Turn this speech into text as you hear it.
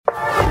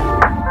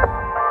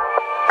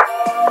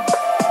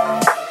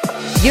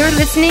You're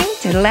listening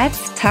to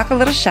Let's Talk a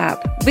Little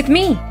Shop with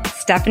me,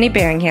 Stephanie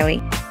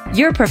Beringhaley,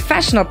 your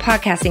professional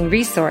podcasting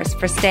resource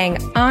for staying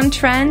on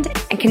trend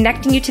and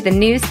connecting you to the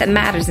news that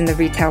matters in the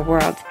retail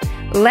world.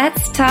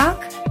 Let's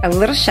talk a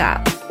little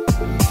shop.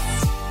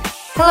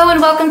 Hello and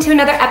welcome to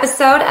another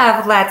episode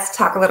of Let's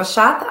Talk a Little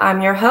Shop.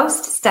 I'm your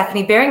host,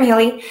 Stephanie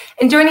Beringhaley,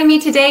 and joining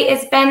me today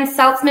is Ben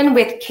Seltzman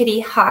with Kitty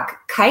Hawk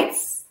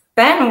Kites.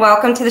 Ben,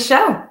 welcome to the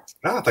show.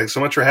 Thanks so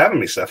much for having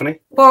me,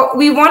 Stephanie. Well,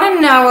 we want to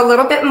know a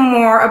little bit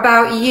more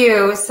about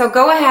you. So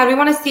go ahead. We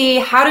want to see,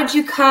 how did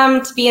you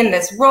come to be in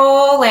this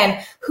role,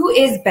 and who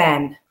is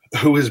Ben?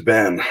 Who is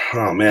Ben?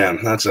 Oh, man,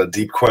 that's a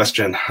deep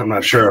question. I'm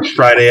not sure.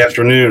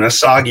 A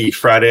soggy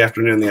Friday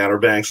afternoon in the Outer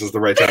Banks is the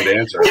right time to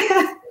answer.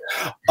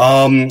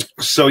 I've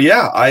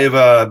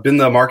been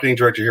the marketing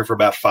director here for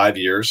about 5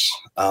 years.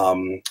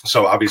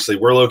 So obviously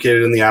we're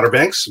located in the Outer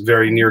Banks,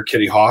 very near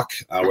Kitty Hawk,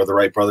 where the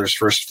Wright brothers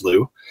first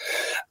flew.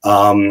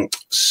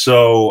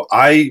 So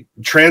I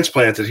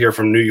transplanted here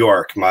from New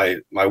York.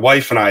 My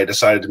wife and I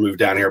decided to move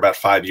down here about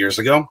 5 years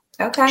ago.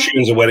 Okay. She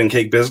owns a wedding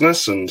cake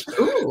business, and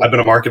I've been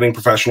a marketing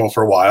professional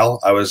for a while.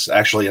 I was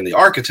actually in the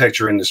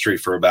architecture industry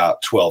for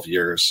about 12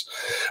 years,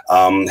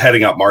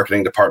 heading up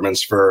marketing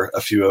departments for a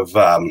few of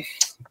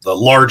the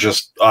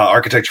largest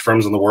architecture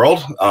firms in the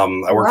world.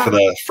 I worked for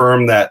the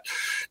firm that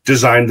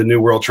designed the New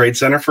World Trade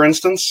Center, for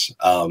instance.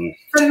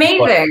 It's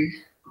amazing.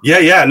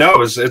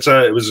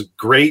 It was a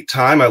great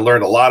time. I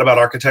learned a lot about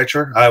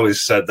architecture. I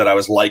always said that I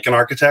was like an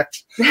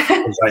architect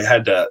because I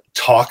had to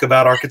talk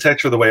about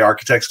architecture the way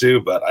architects do,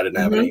 but I didn't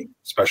have any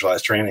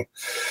specialized training.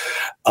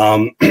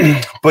 We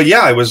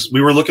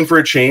were looking for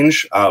a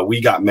change.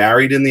 We got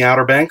married in the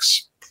Outer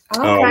Banks.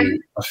 Okay.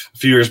 A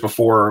few years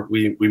before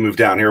we moved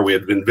down here. We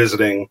had been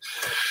visiting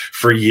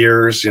for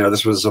years.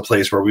 This was a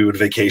place where we would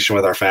vacation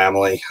with our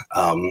family.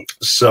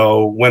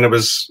 So when it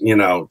was,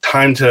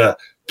 time to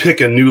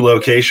pick a new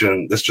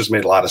location, this just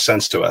made a lot of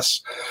sense to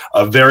us.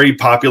 A very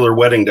popular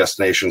wedding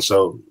destination.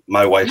 So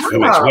my wife, who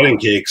makes wedding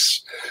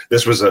cakes,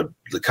 this was a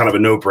kind of a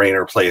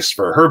no-brainer place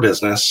for her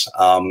business.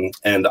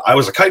 And I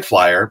was a kite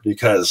flyer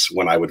because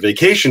when I would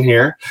vacation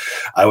here,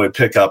 I would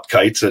pick up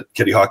kites at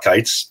Kitty Hawk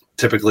Kites.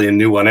 Typically a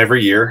new one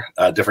every year,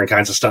 different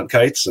kinds of stunt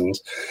kites. And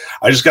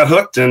I just got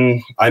hooked,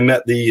 and I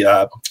met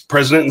the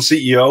president and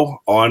CEO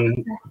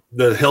on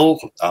the hill,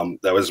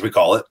 that was, we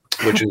call it,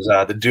 which is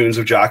the dunes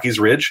of Jockey's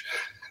Ridge.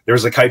 There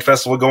was a kite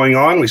festival going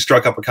on. We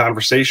struck up a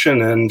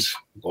conversation, and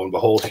lo and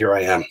behold, here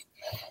I am.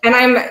 And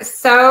I'm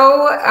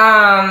so,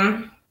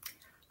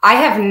 I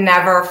have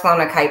never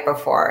flown a kite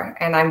before,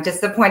 and I'm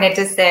disappointed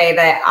to say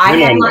that I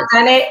have not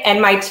done it,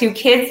 and my two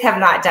kids have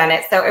not done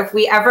it. So if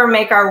we ever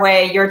make our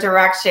way your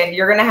direction,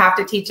 you're going to have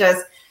to teach us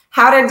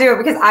how to do it,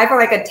 because I feel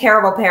like a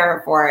terrible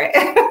parent for it.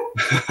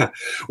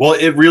 Well,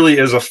 it really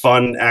is a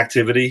fun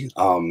activity,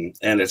 and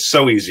it's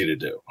so easy to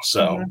do.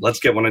 So let's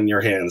get one in your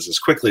hands as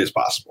quickly as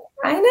possible.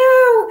 I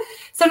know.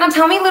 So now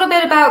tell me a little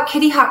bit about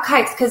Kitty Hawk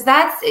Kites, because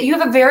you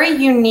have a very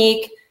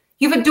unique,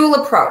 you have a dual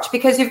approach,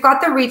 because you've got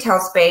the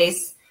retail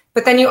space,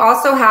 but then you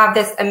also have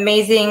this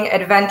amazing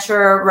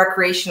adventure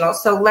recreational.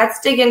 So let's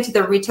dig into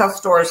the retail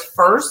stores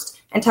first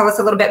and tell us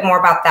a little bit more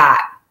about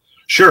that.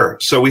 Sure.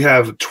 So we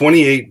have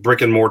 28 brick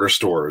and mortar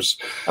stores.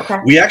 Okay.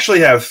 We actually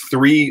have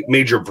 3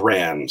 major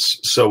brands.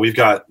 So we've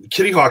got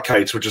Kitty Hawk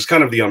Kites, which is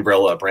kind of the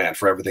umbrella brand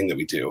for everything that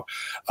we do.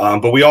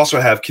 But we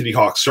also have Kitty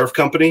Hawk Surf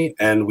Company,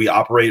 and we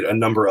operate a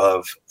number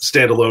of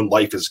standalone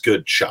Life is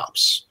Good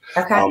shops.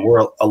 Okay.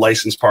 We're a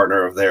licensed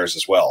partner of theirs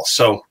as well.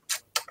 So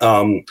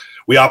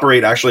we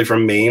operate actually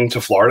from Maine to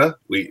Florida.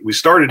 We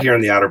started here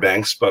in the Outer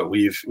Banks, but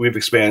we've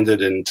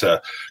expanded into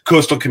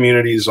coastal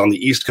communities on the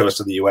East Coast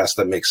of the U.S.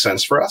 that makes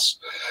sense for us.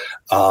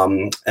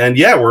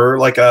 We're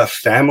like a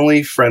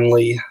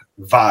family-friendly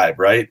vibe,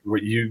 right?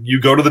 Where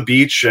you go to the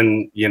beach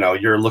and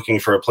you're looking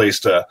for a place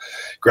to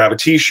grab a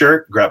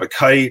t-shirt, grab a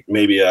kite,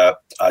 maybe a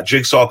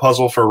jigsaw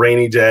puzzle for a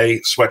rainy day,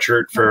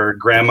 sweatshirt for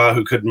grandma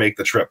who couldn't make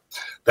the trip.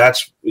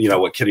 That's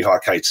what Kitty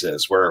Hawk Kites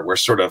is. We're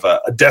sort of a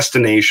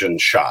destination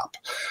shop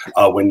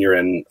when you're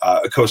in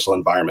a coastal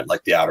environment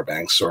like the Outer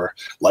Banks, or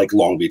like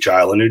Long Beach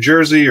Island, New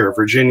Jersey, or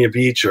Virginia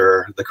Beach,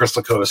 or the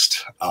Crystal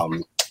Coast.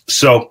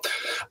 So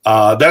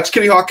that's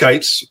Kitty Hawk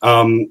Kites.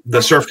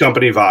 The surf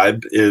company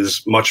vibe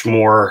is much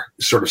more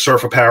sort of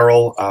surf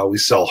apparel. We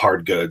sell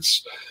hard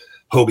goods,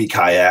 Hobie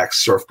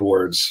kayaks,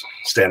 surfboards,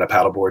 stand-up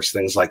paddleboards,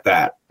 things like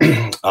that.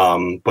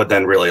 But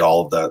then really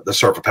all of the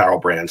surf apparel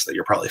brands that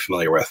you're probably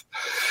familiar with.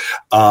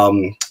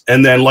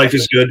 And then Life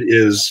is Good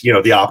is,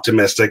 the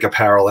optimistic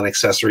apparel and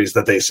accessories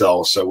that they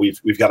sell. So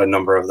we've got a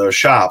number of those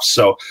shops.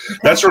 So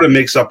that sort of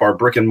makes up our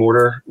brick and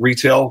mortar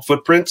retail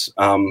footprint.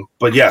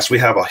 But yes, we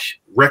have a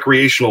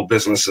recreational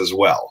business as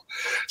well.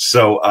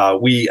 So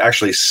we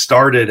actually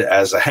started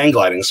as a hang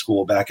gliding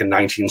school back in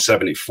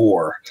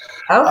 1974.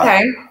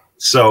 Okay.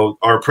 So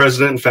our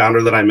president and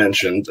founder that I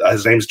mentioned,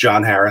 his name's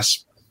John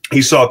Harris.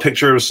 he saw a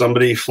picture of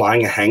somebody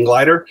flying a hang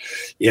glider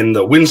in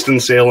the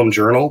Winston-Salem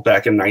Journal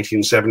back in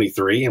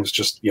 1973. It was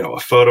just, a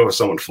photo of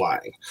someone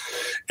flying.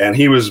 And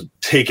he was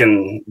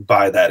taken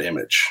by that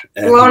image.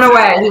 And blown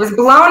away. He was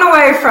blown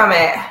away from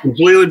it.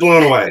 Completely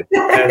blown away.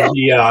 And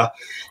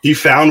he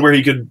found where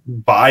he could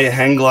buy a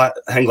hang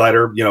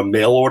glider,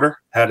 mail order,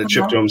 had it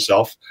shipped to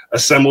himself,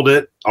 assembled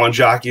it on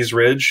Jockey's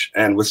Ridge,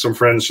 and with some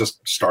friends just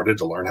started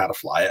to learn how to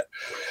fly it.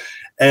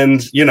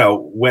 And,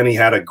 when he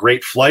had a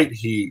great flight,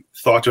 he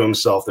thought to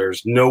himself,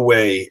 there's no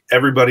way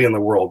everybody in the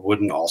world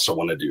wouldn't also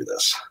want to do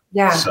this.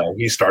 Yeah. So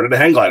he started a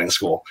hang gliding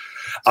school,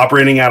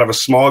 operating out of a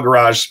small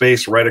garage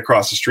space right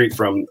across the street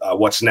from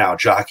what's now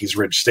Jockey's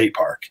Ridge State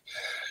Park.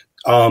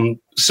 That's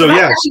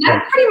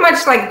pretty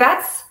much like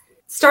that's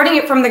starting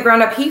it from the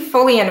ground up. He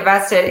fully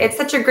invested. It's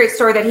such a great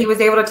story that he was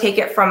able to take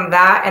it from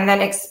that and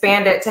then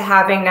expand it to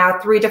having now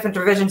 3 different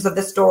divisions of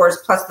the stores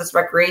plus this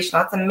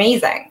recreational. That's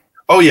amazing.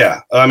 Oh,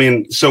 yeah.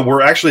 So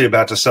we're actually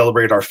about to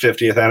celebrate our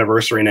 50th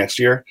anniversary next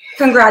year.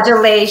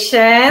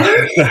 Congratulations.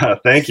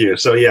 Thank you.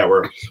 So, yeah,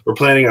 we're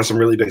planning on some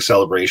really big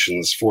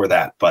celebrations for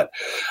that. But,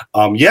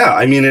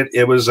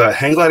 it was a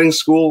hang gliding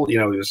school. He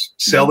was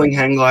selling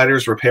hang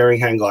gliders, repairing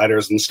hang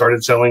gliders, and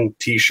started selling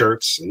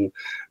T-shirts. And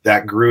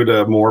that grew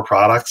to more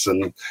products.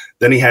 And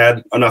then he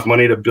had enough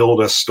money to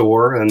build a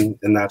store. And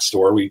in that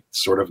store, we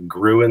sort of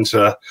grew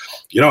into,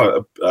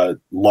 we're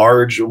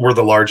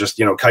the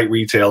largest, kite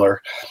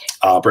retailer,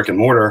 brick and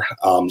mortar.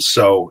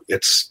 So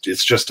it's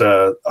just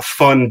a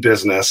fun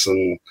business.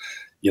 And,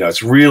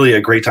 it's really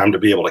a great time to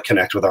be able to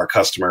connect with our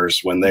customers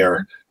when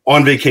they're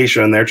on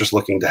vacation and they're just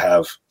looking to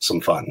have some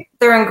fun.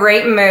 They're in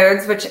great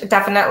moods, which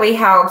definitely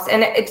helps.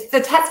 And it's the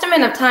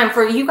testament of time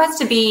for you guys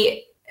to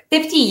be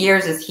 50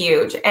 years is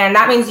huge. And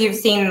that means you've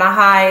seen the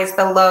highs,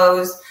 the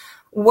lows.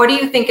 What do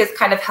you think has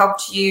kind of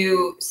helped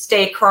you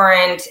stay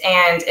current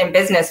and in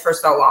business for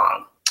so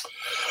long?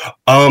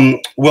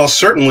 Well,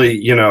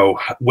 certainly,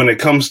 when it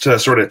comes to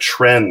sort of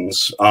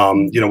trends,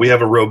 we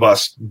have a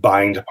robust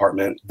buying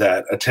department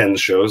that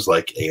attends shows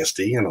like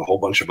ASD and a whole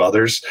bunch of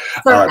others.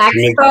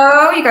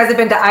 Expo, you guys have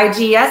been to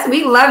IGS.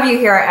 We love you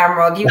here at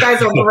Emerald. You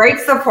guys are great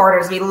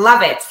supporters. We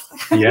love it.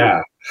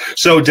 Yeah.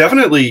 So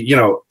definitely,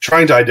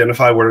 trying to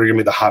identify what are going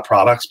to be the hot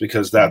products,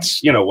 because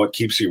that's, what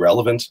keeps you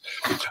relevant.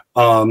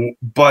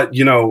 But,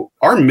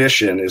 our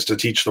mission is to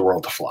teach the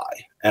world to fly.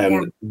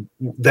 And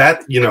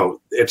that,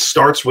 it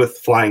starts with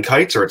flying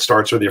kites, or it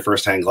starts with your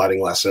first hang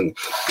gliding lesson.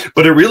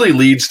 But it really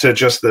leads to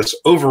just this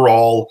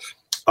overall,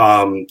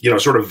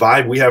 sort of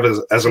vibe we have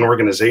as an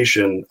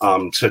organization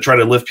to try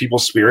to lift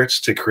people's spirits,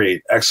 to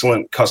create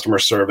excellent customer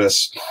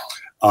service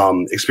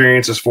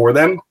experiences for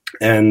them.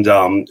 And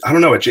I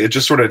don't know, it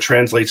just sort of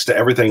translates to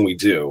everything we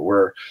do.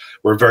 We're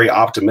a very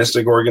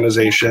optimistic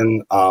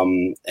organization,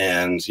 and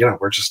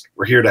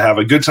we're here to have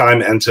a good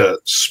time and to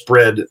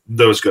spread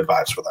those good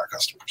vibes with our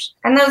customers.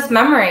 And those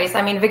memories.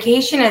 I mean,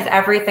 vacation is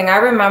everything. I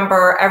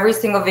remember every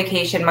single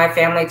vacation my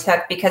family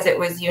took because it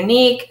was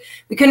unique.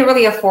 We couldn't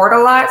really afford a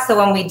lot, so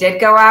when we did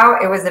go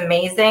out, it was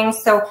amazing.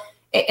 So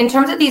in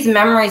terms of these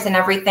memories and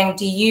everything,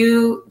 do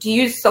you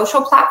use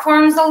social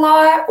platforms a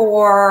lot,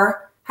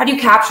 or how do you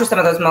capture some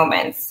of those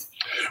moments?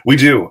 We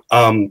do.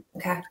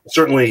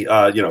 Certainly,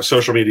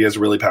 social media is a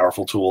really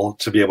powerful tool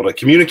to be able to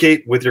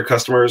communicate with your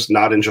customers,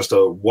 not in just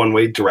a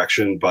one-way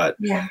direction, but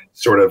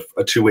sort of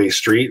a two-way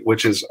street,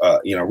 which is,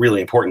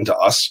 really important to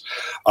us.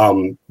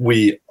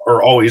 We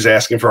are always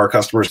asking for our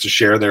customers to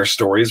share their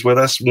stories with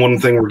us. One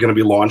thing we're going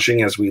to be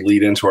launching as we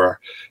lead into our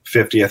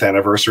 50th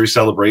anniversary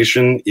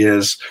celebration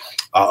is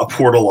a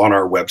portal on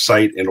our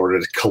website in order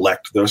to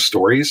collect those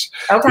stories.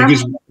 Okay.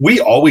 Because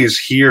we always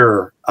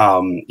hear,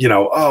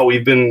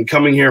 we've been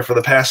coming here for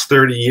the past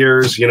 30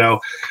 years,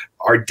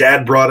 our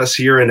dad brought us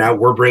here and now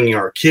we're bringing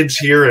our kids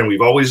here, and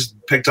we've always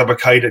picked up a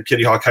kite at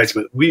Kitty Hawk Kites.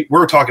 But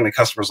we're talking to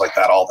customers like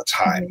that all the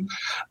time,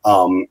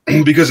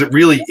 because it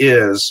really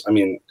is,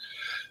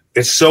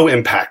 it's so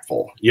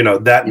impactful,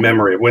 that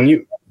memory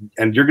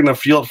and you're going to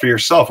feel it for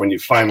yourself when you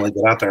finally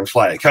get out there and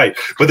fly a kite.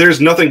 But there's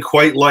nothing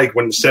quite like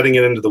when setting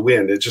it into the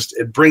wind.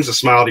 It brings a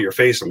smile to your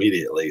face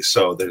immediately.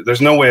 So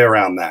there's no way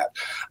around that.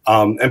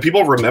 And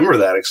people remember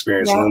that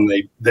experience. Yeah. And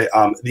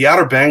then the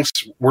Outer Banks,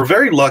 we're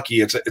very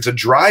lucky. It's a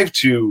drive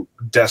to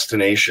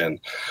destination.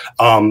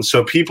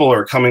 So people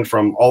are coming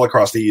from all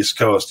across the East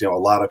Coast, a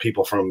lot of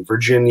people from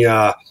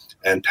Virginia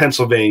and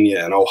Pennsylvania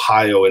and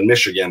Ohio and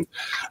Michigan.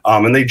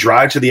 And they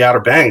drive to the Outer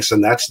Banks,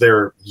 and that's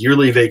their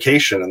yearly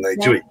vacation, and they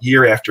do it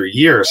year after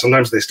year.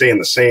 Sometimes they stay in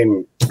the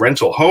same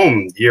rental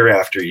home year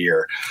after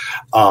year.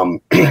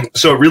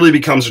 So it really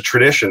becomes a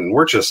tradition.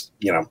 We're just,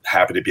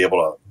 happy to be able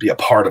to be a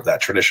part of that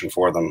tradition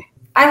for them.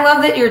 I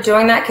love that you're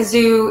doing that, because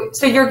you're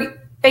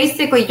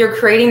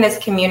creating this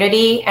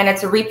community, and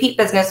it's a repeat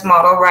business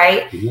model,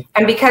 right? Mm-hmm.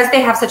 And because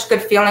they have such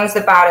good feelings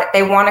about it,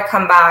 they want to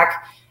come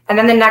back. And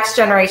then the next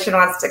generation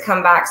wants to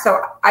come back. So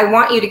I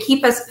want you to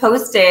keep us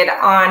posted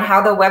on how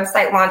the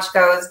website launch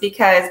goes,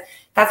 because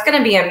that's going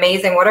to be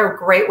amazing. What a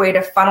great way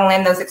to funnel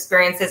in those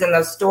experiences and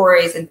those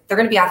stories. And they're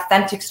going to be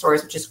authentic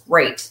stories, which is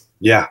great.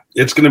 Yeah,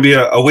 it's going to be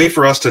a way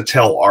for us to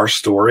tell our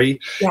story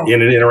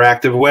in an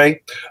interactive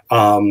way.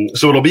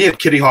 So it'll be at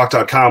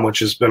kittyhawk.com, which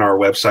has been our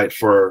website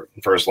for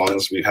as long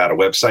as we've had a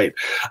website.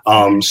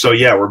 So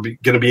yeah, we're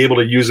going to be able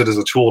to use it as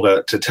a tool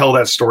to tell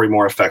that story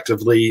more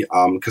effectively,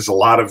 because a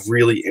lot of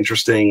really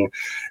interesting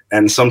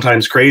and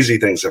sometimes crazy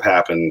things have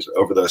happened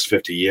over those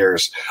 50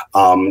 years.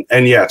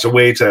 And yeah, it's a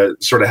way to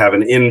sort of have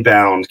an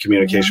inbound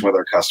communication with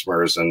our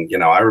customers. And, you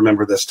know, I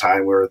remember this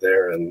time we were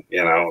there and,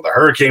 you know, the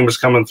hurricane was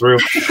coming through.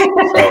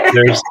 So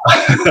there's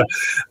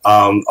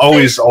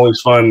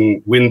always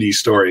fun, windy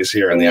stories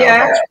here in the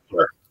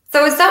Outdoors.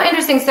 So it's so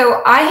interesting.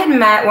 So I had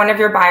met one of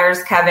your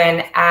buyers,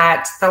 Kevin,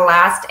 at the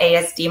last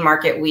ASD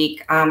Market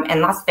Week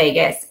in Las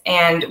Vegas.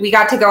 And we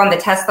got to go on the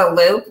Tesla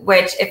Loop,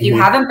 which if you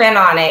haven't been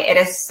on it, it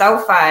is so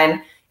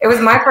fun. It was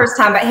my first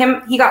time,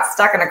 but he got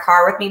stuck in a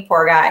car with me,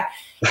 poor guy.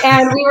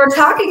 And we were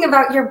talking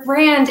about your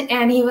brand,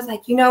 and he was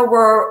like, you know,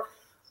 we're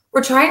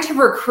trying to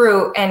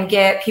recruit and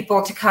get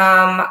people to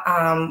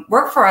come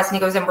work for us. And he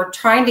goes, and we're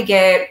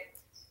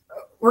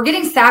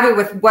getting savvy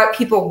with what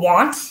people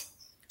want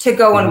to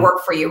go and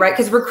work for you, right?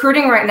 Because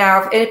recruiting right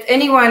now, if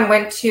anyone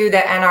went to the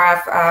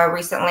NRF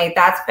recently,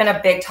 that's been a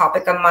big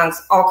topic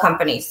amongst all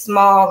companies,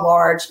 small,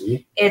 large.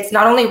 It's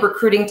not only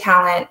recruiting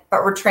talent,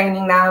 but we're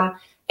training them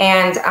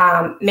and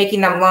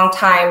making them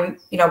longtime,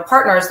 you know,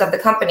 partners of the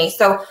company.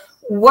 So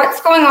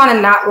what's going on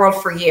in that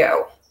world for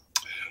you?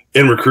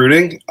 In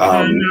recruiting,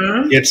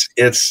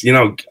 it's you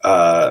know,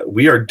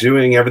 we are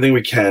doing everything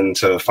we can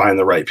to find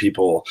the right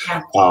people.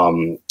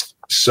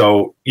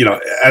 So, you know,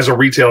 as a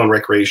retail and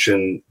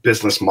recreation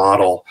business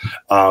model,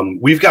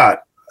 we've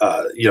got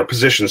you know,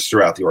 positions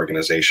throughout the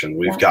organization.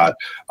 We've got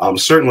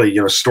certainly,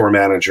 you know, store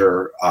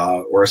manager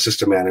or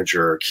assistant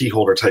manager, key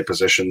holder type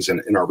positions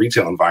in our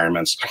retail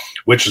environments,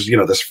 which is, you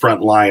know, this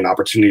frontline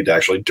opportunity to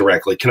actually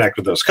directly connect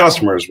with those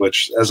customers,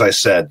 which, as I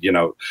said, you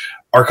know,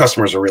 our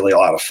customers are really a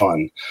lot of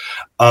fun.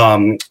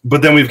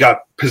 But then we've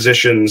got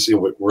positions, you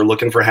know, we're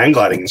looking for hang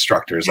gliding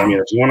instructors. I mean,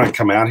 if you want to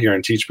come out here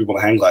and teach people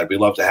to hang glide, we'd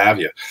love to have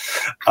you.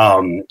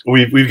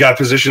 We've got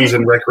positions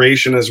in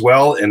recreation as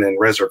well, and in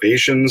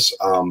reservations.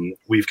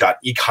 We've got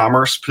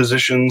e-commerce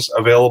positions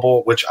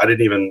available, which I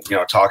didn't even, you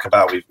know, talk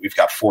about. We've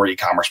got 4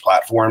 e-commerce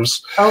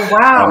platforms. Oh,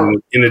 wow.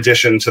 In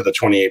addition to the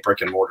 28 brick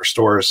and mortar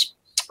stores.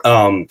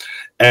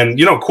 And,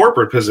 you know,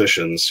 corporate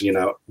positions, you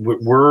know,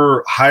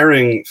 we're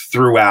hiring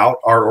throughout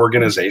our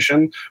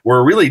organization. We're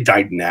a really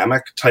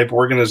dynamic type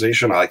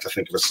organization. I like to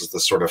think of us as the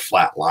sort of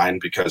flat line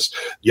because,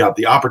 yeah,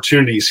 the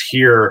opportunities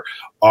here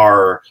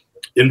are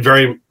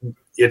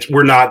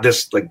we're not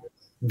this like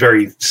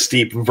very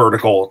steep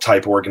vertical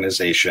type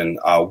organization.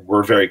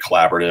 We're very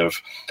collaborative.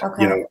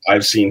 You know,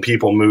 I've seen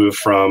people move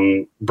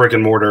from brick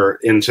and mortar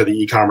into the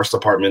e-commerce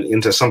department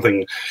into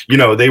something, you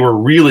know, they were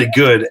really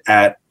good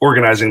at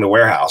organizing the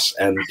warehouse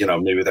and, you know,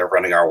 maybe they're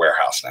running our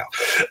warehouse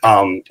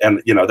now.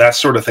 And, you know, that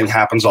sort of thing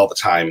happens all the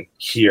time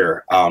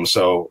here.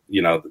 So,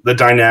 you know, the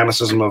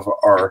dynamicism of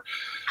our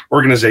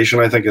organization,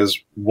 I think, is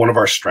one of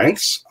our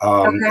strengths,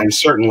 and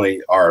certainly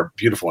our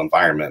beautiful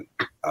environment.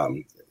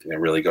 It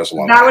really goes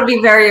along. That would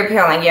be very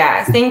appealing.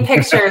 Yeah. Seeing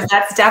pictures,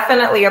 that's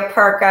definitely a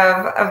perk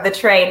of the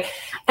trade.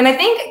 And I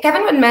think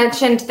Kevin had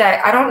mentioned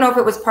that, I don't know if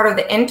it was part of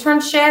the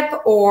internship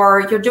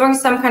or you're doing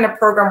some kind of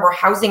program where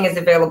housing is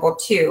available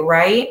too,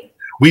 right?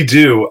 We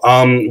do.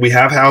 We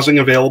have housing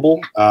available.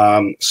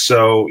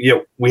 So, you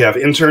know, we have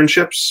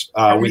internships.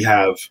 We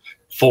have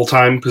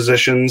full-time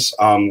positions.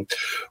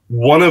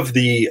 One of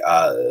the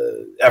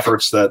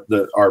efforts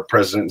that our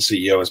president and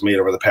CEO has made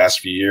over the past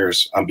few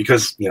years,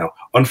 because, you know,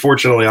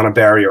 unfortunately on a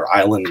barrier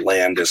island,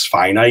 land is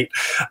finite.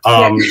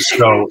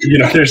 So, you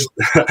know, there's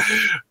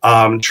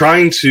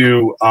trying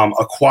to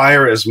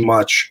acquire as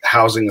much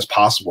housing as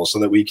possible so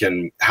that we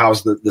can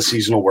house the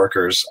seasonal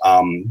workers.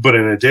 But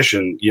in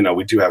addition, you know,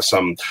 we do have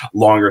some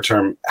longer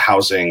term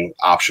housing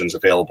options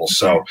available.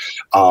 So,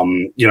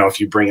 you know,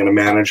 if you bring in a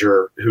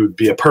manager who'd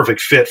be a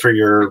perfect fit for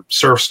your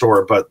surf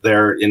store, but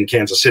they're in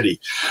Kansas City,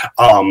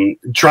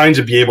 trying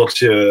to be able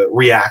to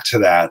react to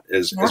that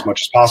as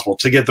much as possible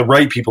to get the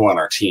right people on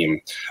our team.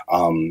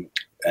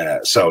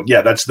 So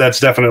yeah, that's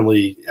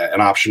definitely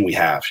an option we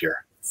have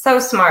here. So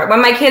smart.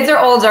 When my kids are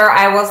older,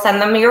 I will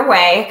send them your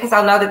way because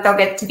I'll know that they'll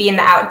get to be in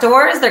the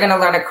outdoors. They're going to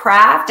learn a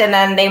craft and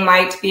then they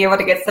might be able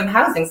to get some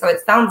housing. So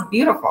it sounds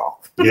beautiful.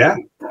 Yeah.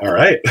 All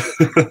right. So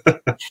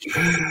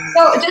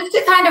just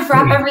to kind of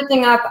wrap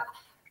everything up,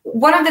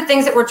 one of the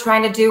things that we're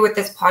trying to do with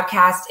this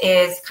podcast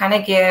is kind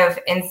of give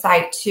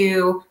insight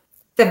to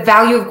the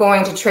value of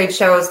going to trade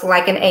shows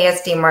like an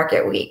ASD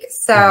Market Week.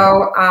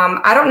 So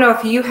I don't know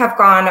if you have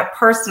gone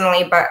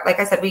personally, but like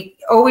I said, we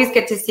always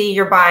get to see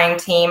your buying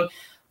team.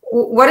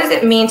 What does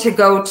it mean to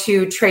go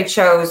to trade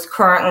shows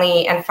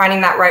currently and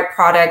finding that right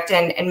product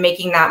and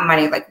making that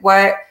money? Like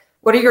what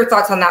are your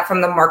thoughts on that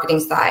from the marketing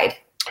side?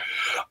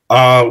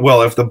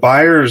 Well, if the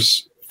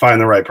buyers find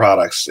the right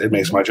products, it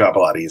makes my job a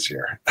lot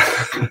easier.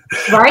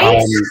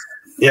 Right?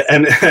 Yeah,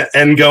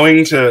 and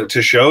going to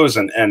shows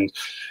and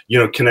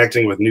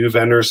connecting with new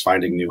vendors,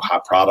 finding new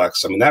hot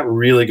products. I mean, that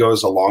really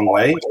goes a long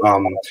way.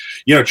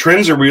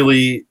 Trends are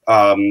really,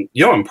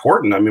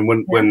 important. I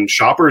mean, when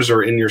shoppers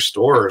are in your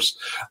stores,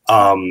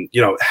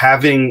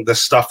 having the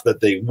stuff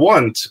that they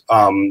want,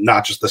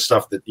 not just the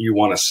stuff that you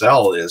want to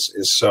sell is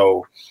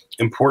so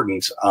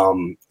important.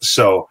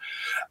 So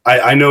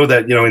I know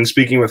that, in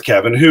speaking with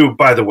Kevin, who,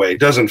 by the way,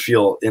 doesn't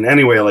feel in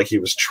any way like he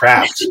was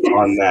trapped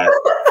on that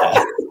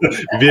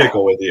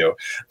vehicle with you.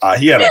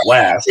 He had a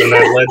blast, and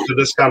that led to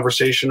this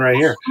conversation right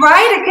here.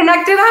 Right, it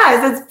connected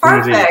us. It's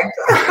perfect.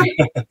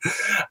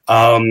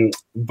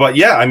 But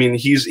yeah, I mean,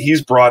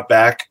 he's brought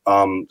back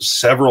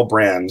several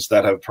brands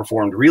that have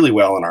performed really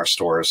well in our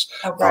stores,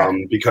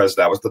 because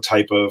that was the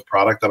type of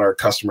product that our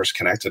customers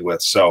connected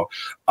with. So,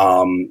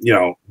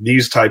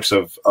 these types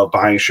of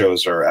buying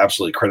shows are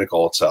absolutely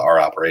critical to our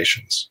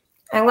operations.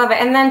 I love it.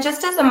 And then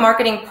just as a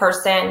marketing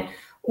person,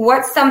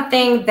 what's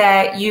something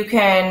that you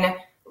can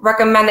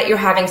recommend that you're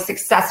having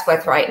success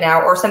with right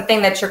now, or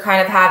something that you're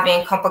kind of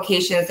having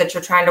complications that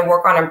you're trying to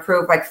work on,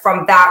 improve, like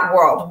from that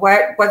world?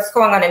 What's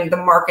going on in the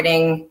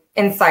marketing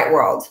insight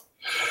world?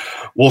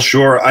 Well,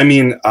 sure. I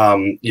mean,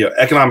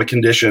 economic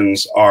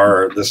conditions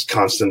are this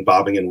constant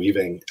bobbing and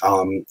weaving.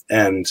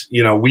 And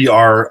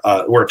we're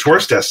a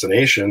tourist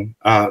destination,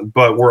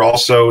 but we're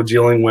also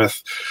dealing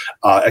with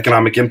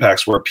economic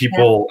impacts where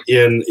people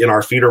in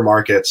our feeder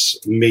markets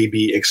may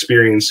be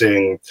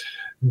experiencing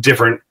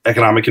different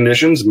economic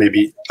conditions,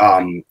 maybe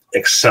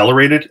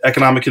accelerated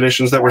economic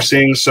conditions that we're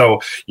seeing. So,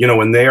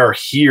 when they are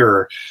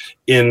here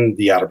in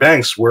the Outer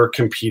Banks, we're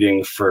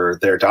competing for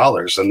their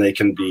dollars, and they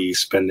can be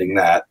spending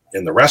that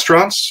in the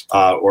restaurants,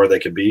 or they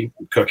could be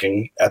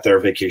cooking at their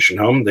vacation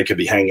home. They could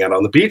be hanging out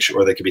on the beach,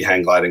 or they could be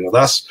hang gliding with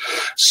us.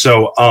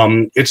 So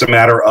it's a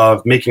matter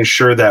of making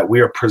sure that we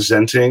are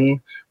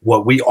presenting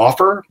what we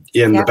offer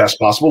in the best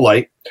possible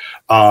light,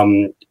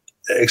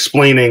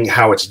 explaining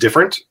how it's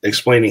different,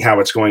 explaining how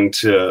it's going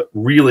to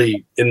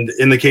really,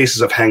 in the cases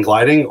of hang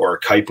gliding or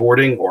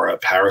kiteboarding or a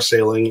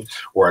parasailing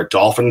or a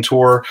dolphin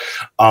tour,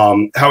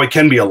 how it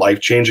can be a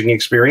life-changing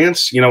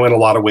experience, in a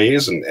lot of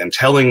ways, and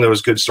telling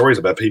those good stories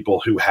about people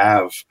who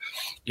have,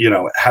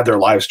 had their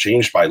lives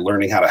changed by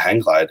learning how to hang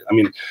glide. I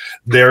mean,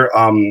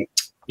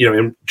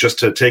 just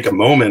to take a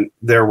moment,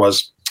 there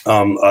was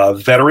a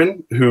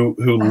veteran who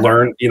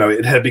learned,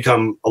 it had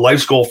become a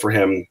life's goal for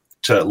him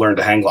to learn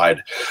to hang glide.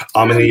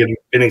 And he had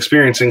been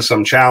experiencing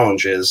some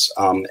challenges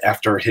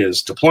after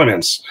his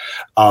deployments.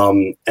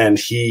 And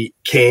he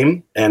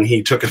came and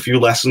he took a few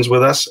lessons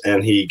with us,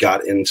 and he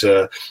got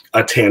into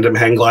a tandem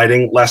hang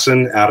gliding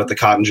lesson out at the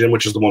Cotton Gym,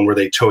 which is the one where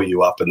they tow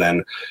you up and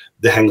then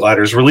the hang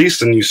glider is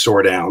released and you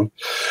soar down.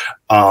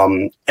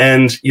 And,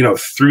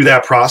 through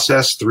that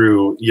process,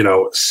 through,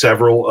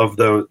 several of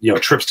the,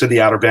 trips to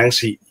the Outer Banks,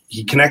 he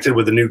connected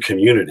with a new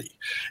community,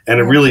 and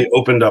it really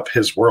opened up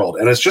his world.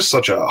 And it's just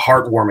such a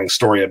heartwarming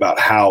story about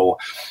how,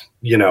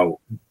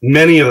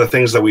 many of the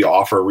things that we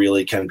offer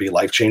really can be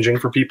life-changing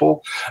for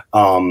people.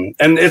 And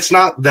it's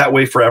not that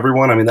way for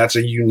everyone. I mean, that's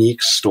a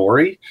unique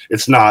story.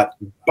 It's not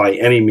by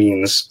any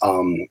means,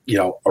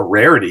 a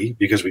rarity,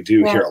 because we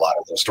do hear a lot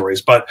of those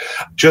stories. But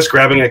just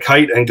grabbing a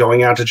kite and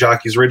going out to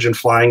Jockey's Ridge and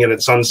flying it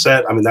at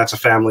sunset, I mean, that's a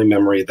family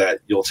memory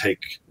that you'll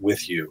take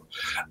with you.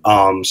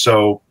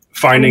 So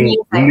finding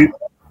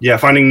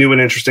new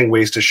and interesting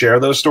ways to share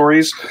those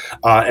stories,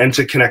 and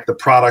to connect the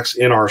products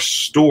in our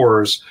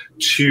stores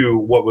to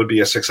what would be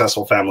a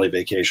successful family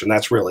vacation.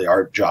 That's really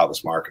our job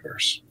as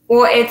marketers.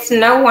 Well, it's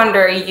no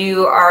wonder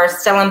you are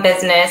still in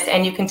business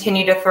and you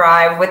continue to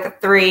thrive with the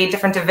 3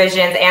 different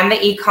divisions and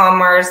the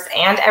e-commerce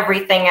and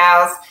everything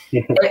else.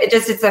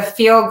 It's a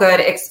feel-good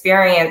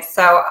experience.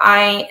 So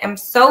I am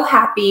so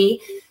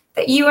happy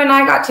that you and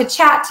I got to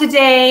chat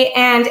today.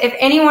 And if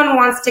anyone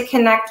wants to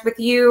connect with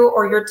you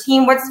or your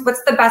team, what's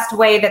the best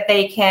way that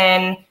they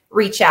can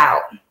reach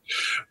out?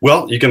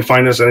 Well, you can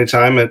find us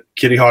anytime at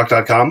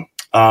kittyhawk.com.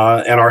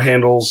 And our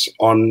handles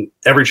on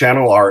every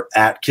channel are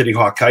at Kitty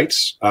Hawk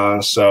Kites.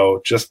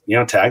 So just,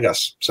 tag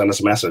us, send us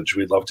a message.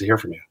 We'd love to hear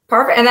from you.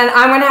 Perfect. And then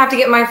I'm going to have to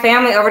get my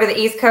family over to the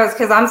East Coast,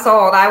 because I'm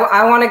sold.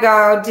 I want to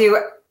go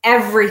do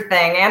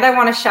everything, and I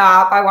want to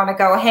shop. I want to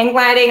go hang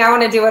gliding. I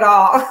want to do it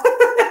all.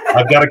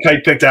 I've got a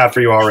kite picked out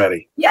for you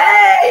already.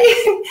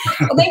 Yay!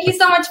 Well, thank you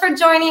so much for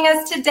joining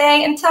us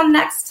today. Until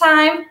next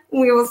time,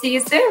 we will see you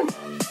soon.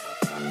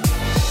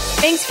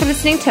 Thanks for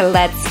listening to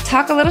Let's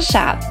Talk a Little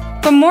Shop.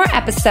 For more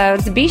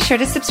episodes, be sure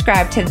to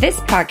subscribe to this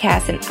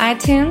podcast in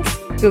iTunes,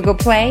 Google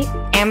Play,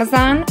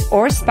 Amazon,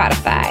 or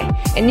Spotify.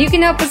 And you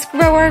can help us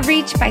grow our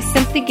reach by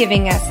simply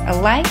giving us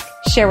a like,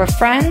 share with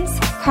friends,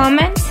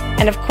 comment,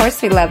 and of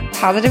course, we love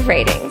positive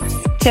ratings.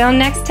 Till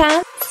next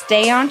time,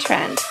 stay on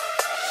trend.